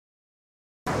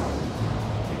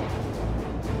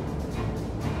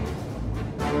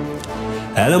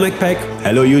Hello MacPack,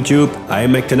 hello YouTube, I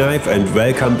am MackTheKnife and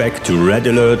welcome back to Red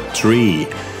Alert 3.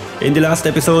 In the last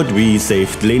episode we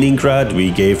saved Leningrad,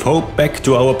 we gave hope back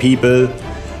to our people,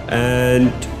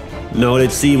 and now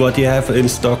let's see what you have in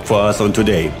stock for us on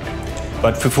today.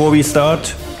 But before we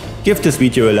start, give this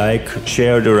video a like,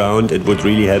 share it around, it would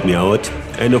really help me out,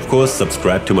 and of course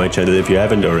subscribe to my channel if you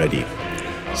haven't already.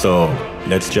 So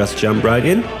let's just jump right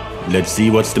in, let's see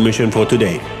what's the mission for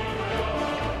today.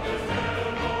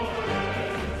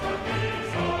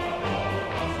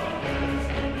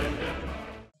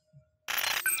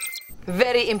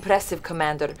 Very impressive,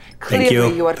 Commander.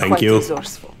 Clearly you are quite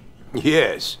resourceful.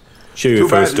 Yes. Show you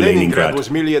first to Leningrad was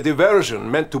merely a diversion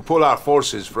meant to pull our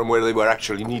forces from where they were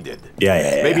actually needed.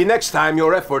 Yeah. Maybe next time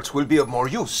your efforts will be of more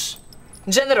use.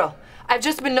 General, I've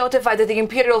just been notified that the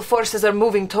Imperial forces are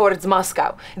moving towards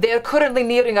Moscow. They are currently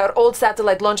nearing our old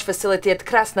satellite launch facility at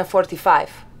Krasna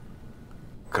 45.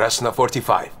 Krasna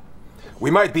 45. We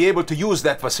might be able to use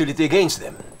that facility against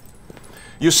them.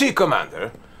 You see,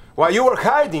 Commander, while you were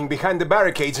hiding behind the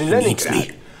barricades in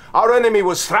Leningrad, our enemy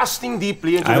was thrusting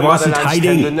deeply into the motherlands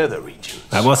and the nether regions.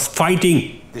 I was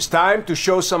fighting. It's time to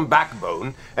show some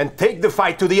backbone and take the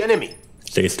fight to the enemy.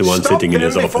 Says the one sitting in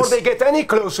his office. Before they get any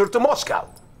closer to Moscow.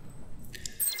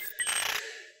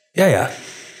 Yeah.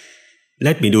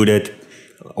 Let me do that.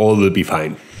 All will be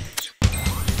fine.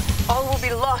 All will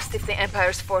be lost if the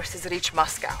Empire's forces reach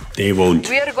Moscow. They won't.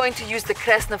 We are going to use the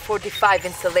Krasna 45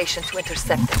 installation to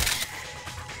intercept it.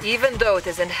 Even though it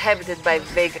is inhabited by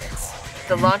vagrants,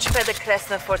 the launch pad at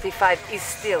Krasna 45 is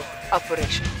still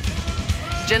operational.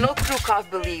 General Krukov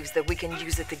believes that we can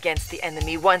use it against the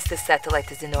enemy once the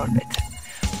satellite is in orbit.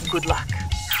 Good luck.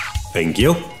 Thank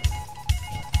you.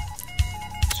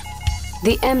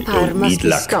 The Empire must be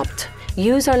stopped.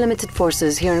 Use our limited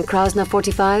forces here in Krasna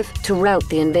 45 to rout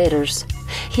the invaders.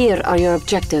 Here are your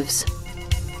objectives.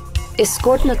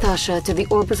 Escort Natasha to the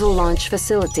orbital launch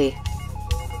facility.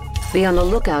 Be on the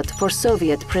lookout for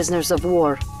Soviet prisoners of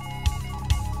war.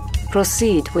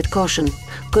 Proceed with caution.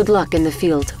 Good luck in the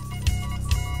field.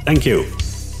 Thank you.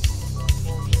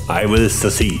 I will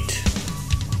succeed.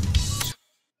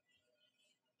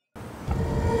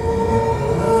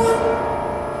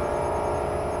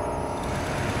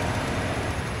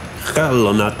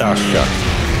 Hello, Natasha.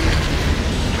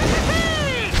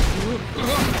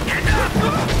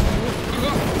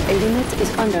 A unit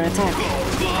is under attack.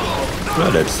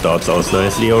 Well, that starts out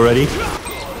nicely already.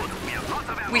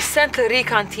 We sent a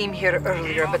recon team here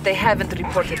earlier, but they haven't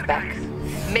reported back.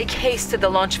 Make haste to the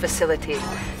launch facility,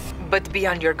 but be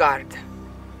on your guard.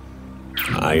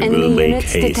 I will make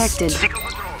haste. Detected.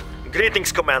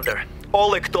 Greetings, Commander.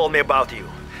 Oleg told me about you.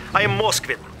 I am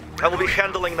Moskvin. I will be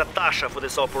handling Natasha for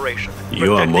this operation.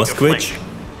 You are Moskvich?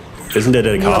 Isn't it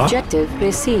a car? The objective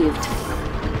received.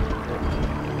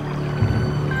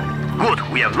 Good,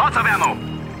 we have lots of ammo.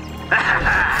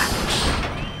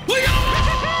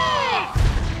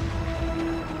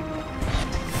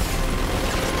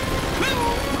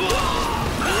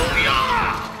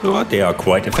 Oh, they are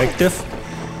quite effective.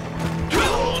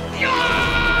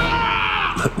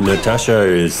 Natasha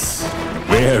is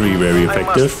very effective.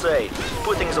 I must say,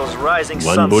 putting those rising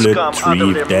One sun bullet, scum out three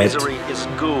of their dead. misery is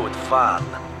good fun.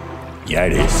 Yeah,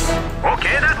 it is.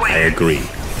 Okay, that way. I agree.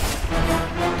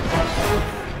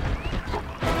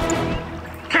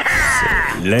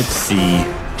 So, let's see.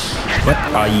 What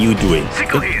are you doing?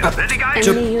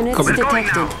 Enemy units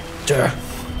detected.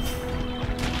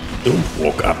 Don't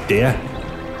walk up there.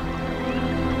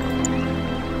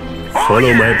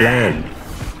 Follow my plan.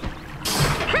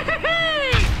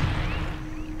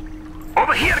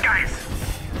 Over here, guys.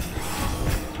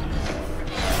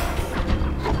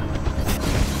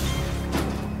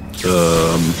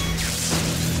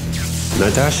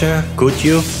 Natasha, could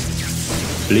you?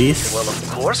 Please? Well, of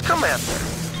course, Commander.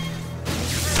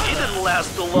 He didn't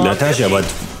last too long. Natasha, what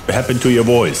happened to your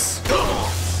voice?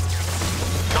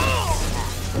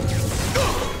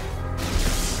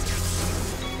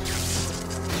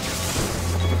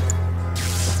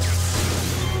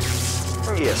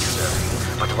 Yes,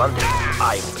 sir. But one day,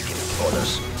 I will be giving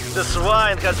orders. The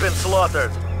swine has been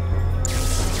slaughtered.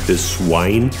 The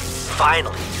swine?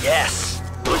 Finally, yes.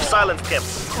 We've silenced him.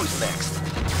 Who's next?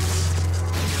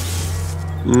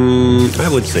 I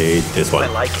would say this one. I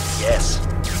like it, yes.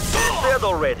 Dead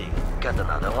already. Got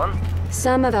another one?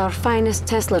 Some of our finest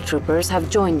Tesla troopers have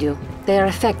joined you. They are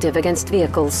effective against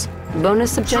vehicles.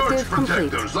 Bonus objective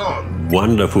complete.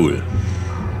 Wonderful.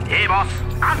 Hey, boss.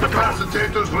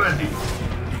 Capacitors ready.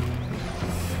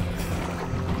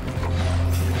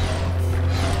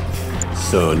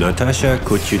 So, Natasha,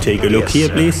 could you take a look here,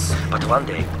 sir. please? But one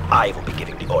day, I will be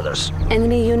giving the orders.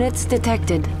 Enemy units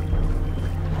detected.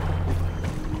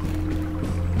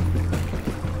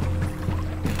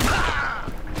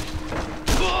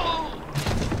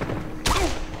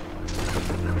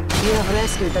 You have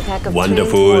rescued the pack of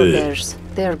Wonderful. trained war bears.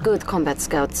 They are good combat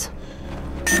scouts.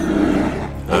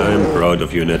 I'm proud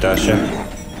of you, Natasha.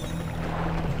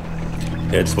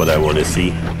 That's what I want to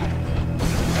see.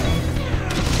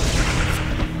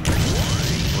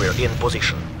 We're in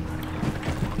position.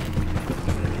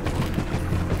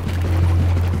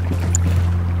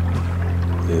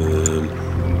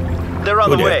 They're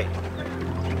on the way.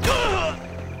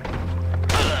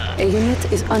 A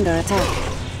unit is under attack.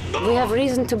 We have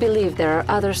reason to believe there are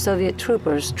other Soviet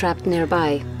troopers trapped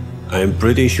nearby. I'm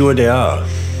pretty sure they are.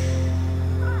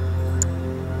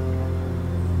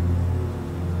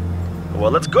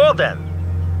 Well, let's go then.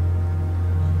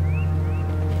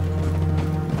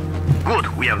 Good,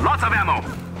 we have lots of ammo.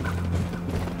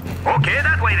 Okay,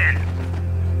 that way then.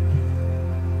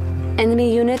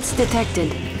 Enemy units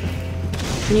detected.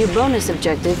 New bonus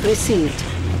objective received.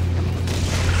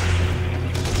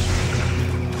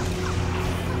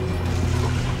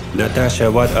 Natasha,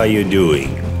 what are you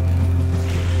doing?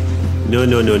 No.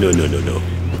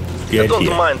 Get Don't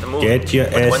here. mind the movement, Get your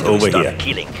but ass when do we over start here.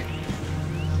 Killing?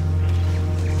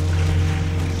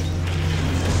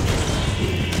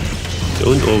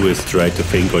 Don't always try to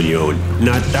think on your own.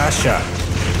 Natasha!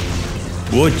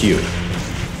 Would you?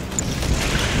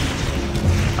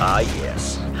 Ah,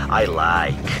 yes. I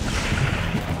like.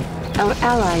 Our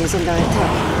ally is under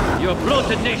attack. Your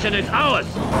bloated nation is ours!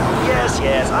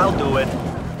 Yes, I'll do it.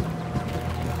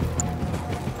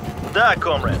 Da,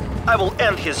 comrade. I will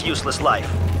end his useless life.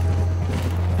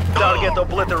 Target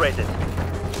obliterated.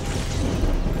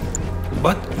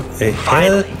 What the hell?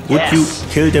 Finally, Would yes. you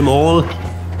kill them all?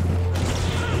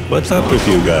 What's up with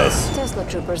you guys? Tesla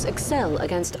troopers excel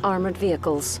against armored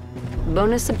vehicles.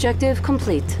 Bonus objective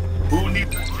complete. Who needs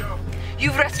this job?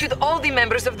 You've rescued all the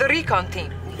members of the recon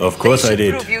team. Of course I They should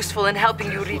did. prove useful in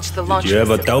helping you reach the launch Did you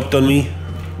ever facility. doubt on me?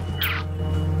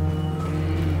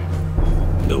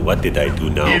 No, what did I do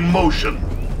now? In motion.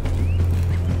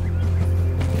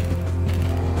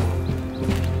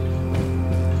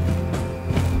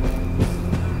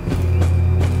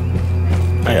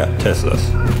 Ah yeah, Teslas.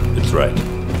 It's right.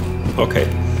 Okay.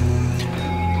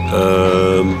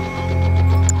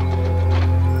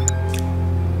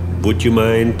 Would you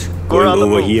mind going on the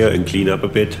over move. here and clean up a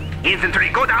bit? Infantry,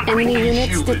 go down Enemy quickly.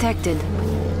 units detected.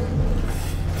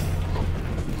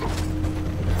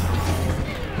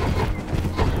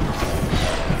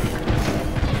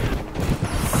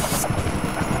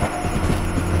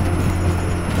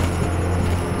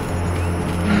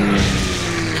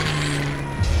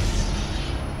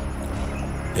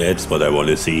 That's what I want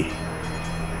to see.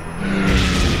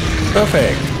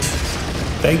 Perfect.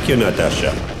 Thank you,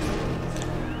 Natasha.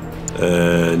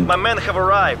 And My men have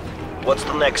arrived. What's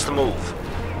the next move?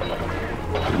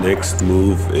 the next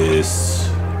move is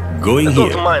going I here.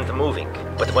 don't mind moving,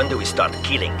 but when do we start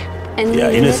killing? Enemy Yeah,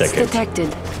 in a units second.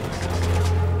 detected.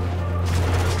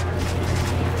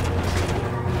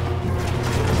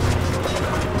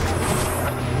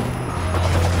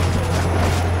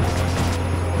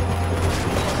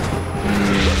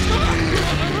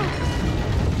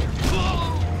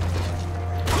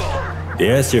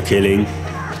 Yes, you're killing.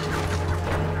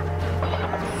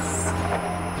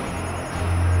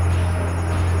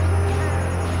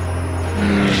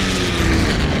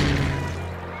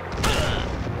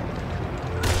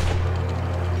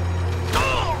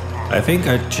 I think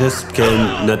I just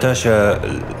can Natasha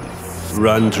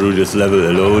run through this level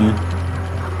alone.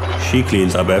 She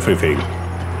cleans up everything.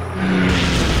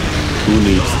 Who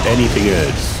needs anything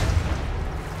else?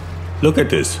 Look at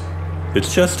this.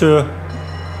 It's just her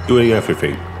doing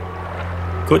everything.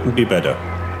 Couldn't be better.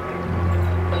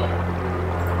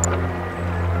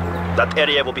 That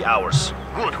area will be ours.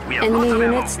 Good, we have Enemy lots of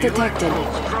ammo. units detected.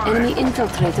 Enemy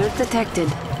infiltrator detected.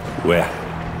 Where?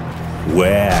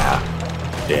 Where?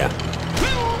 There.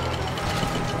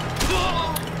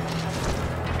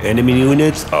 Enemy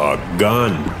units are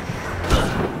gone.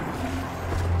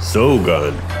 So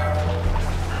gone.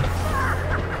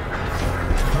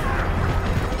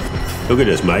 Look at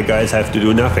this, my guys have to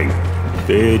do nothing.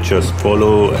 They just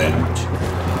follow and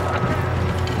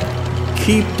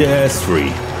keep their ass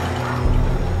free.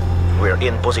 We're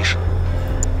in position.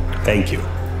 Thank you.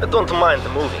 I don't mind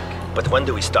moving, but when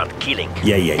do we start killing?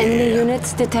 Yeah. Enemy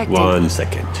units detected. 1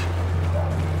 second.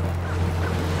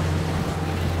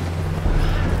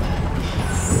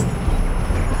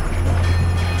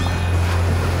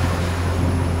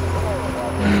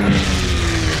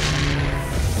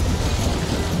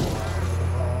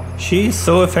 She's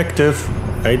so effective.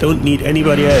 I don't need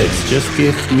anybody else. Just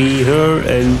give me her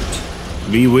and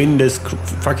we win this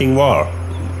fucking war.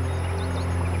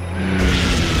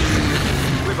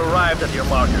 We've arrived at your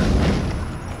marker.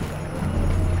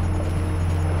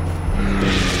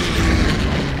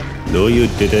 No, you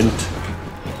didn't.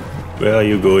 Where are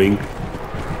you going?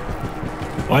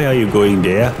 Why are you going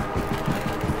there?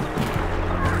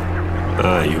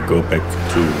 Ah, you go back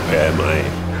to where am I?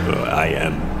 Oh, I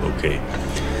am. Okay.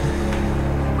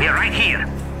 We are right here.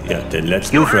 Yeah, then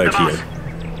let's move right here.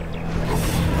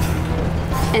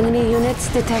 Enemy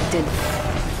units detected.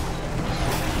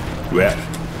 Where?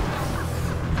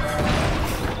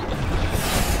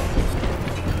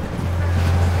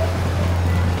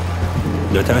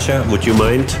 Natasha, would you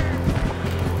mind?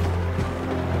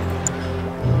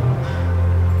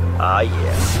 Ah,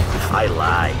 yes. I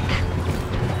like.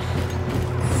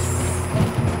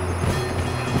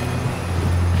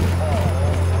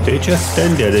 They just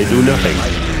stand there, they do nothing.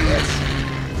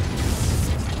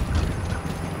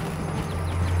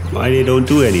 Why they don't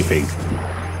do anything?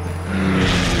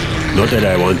 Not that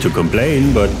I want to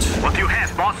complain, but What do you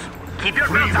have, boss? Keep your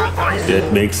guns up, boys.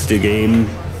 that makes the game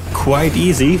quite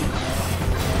easy.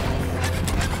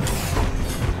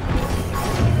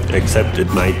 Except it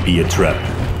might be a trap.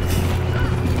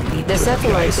 The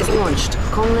satellite is launched.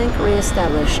 Comlink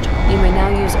re-established. You may now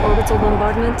use orbital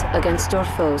bombardment against your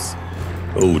foes.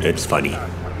 Oh, that's funny.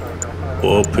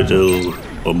 Orbital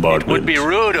bombardment. It would be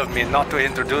rude of me not to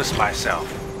introduce myself.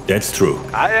 That's true.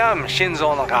 I am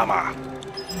Shinzo Nakama.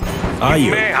 Are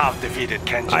you? May have defeated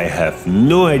Kenji. I have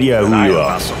no idea who I you am are.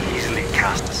 not so easily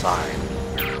cast aside.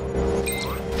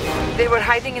 They were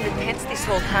hiding in the tents this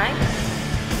whole time?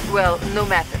 Well, no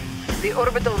matter. The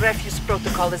orbital refuse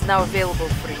protocol is now available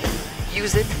for you.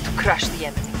 Use it to crush the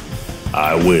enemy.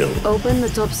 I will. Open the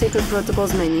top secret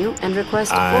protocols menu and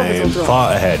request orbital I'm drop.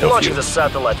 far ahead of Launching you. the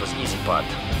satellite was easy part.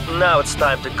 Now it's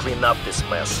time to clean up this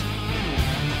mess.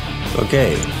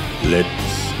 Okay,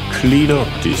 let's clean up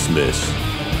this mess.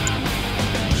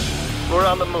 We're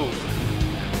on the move.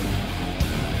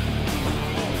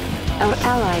 Our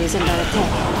ally is under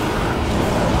attack.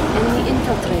 Enemy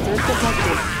infiltrators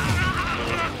detected.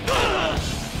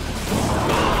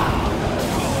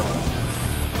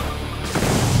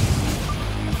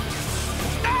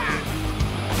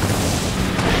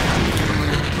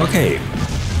 Okay,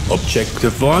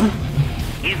 objective 1,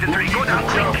 Infantry, go down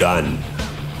quick. done.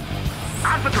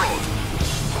 On patrol.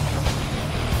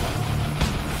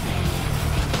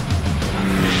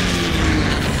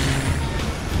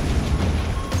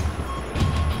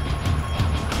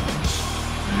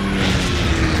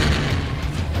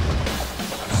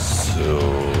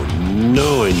 So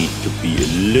now I need to be a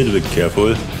little bit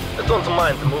careful. I don't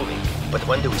mind moving, but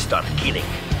when do we start killing?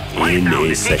 In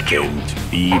a second,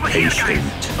 be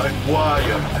patient. I'm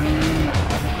wired.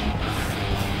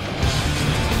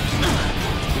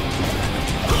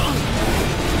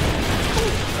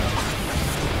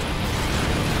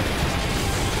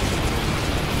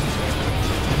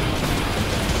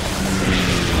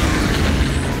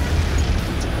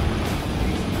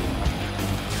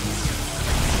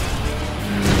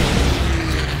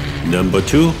 Number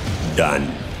 2, done.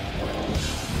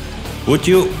 Would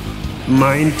you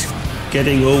mind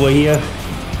getting over here?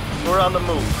 We're on the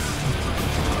move.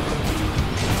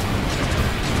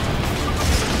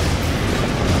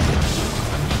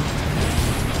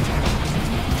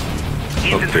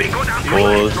 Infantry, Okay, go down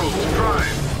all quick.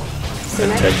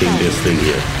 attacking this thing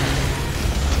here.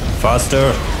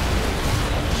 Faster!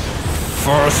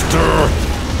 Faster!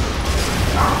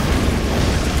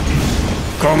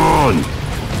 Come on!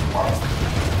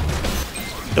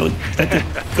 Don't let it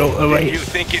go away. You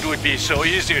think it would be so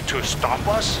easy to stop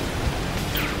us?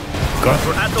 God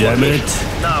We're at the damn location.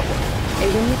 it! Now what? A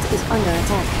unit is under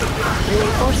attack.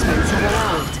 Reinforcements have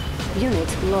arrived.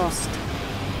 Unit lost.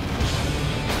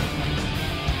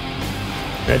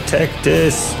 Attack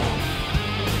this!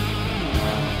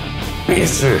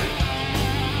 Yes, sir.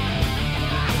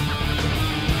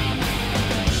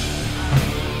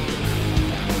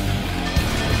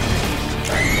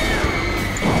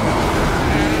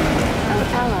 Our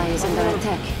ally is under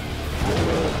attack.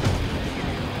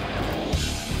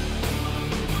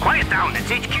 Quiet down, it's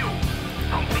HQ.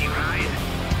 Bumpy ride.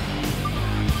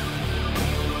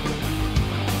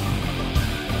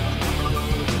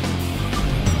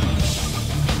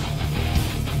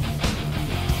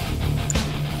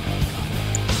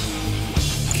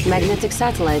 Magnetic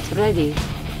satellite ready.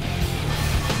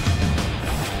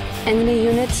 Enemy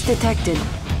units detected.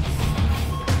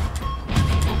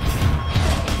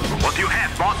 What do you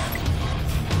have, boss?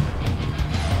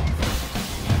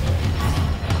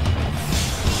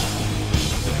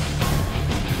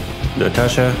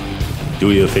 Natasha,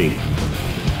 do your thing.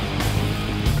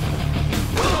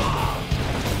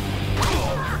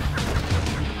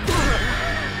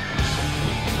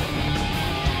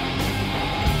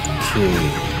 Okay.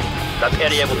 That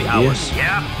area will be ours.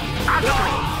 Yeah?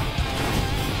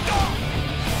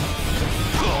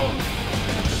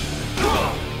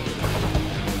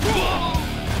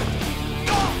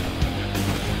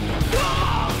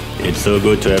 It's so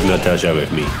good to have Natasha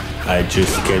with me. I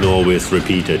just can always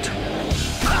repeat it.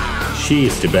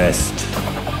 She's the best.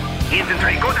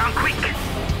 Infantry, go down quick!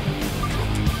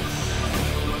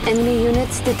 Enemy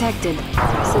units detected.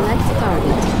 Select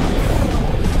target.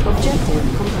 Objective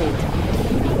complete.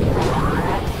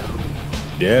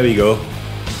 There we go.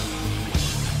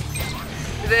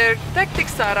 Their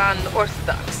tactics are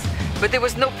unorthodox, but there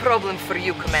was no problem for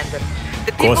you, Commander.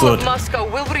 The Course people of not. Moscow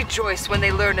will rejoice when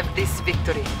they learn of this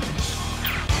victory.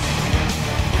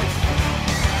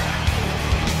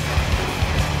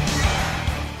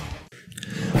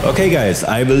 Okay guys,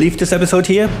 I will leave this episode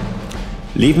here.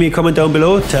 Leave me a comment down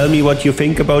below. Tell me what you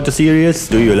think about the series.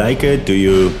 Do you like it? Do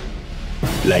you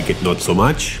like it not so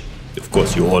much? Of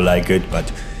course you all like it,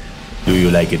 but do you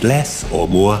like it less or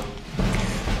more?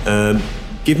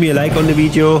 Give me a like on the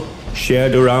video. Share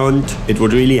it around. It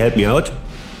would really help me out.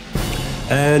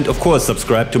 And of course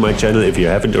subscribe to my channel if you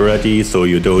haven't already, so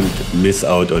you don't miss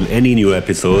out on any new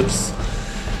episodes.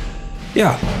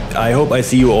 Yeah, I hope I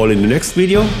see you all in the next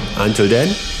video. Until then,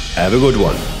 have a good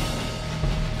one.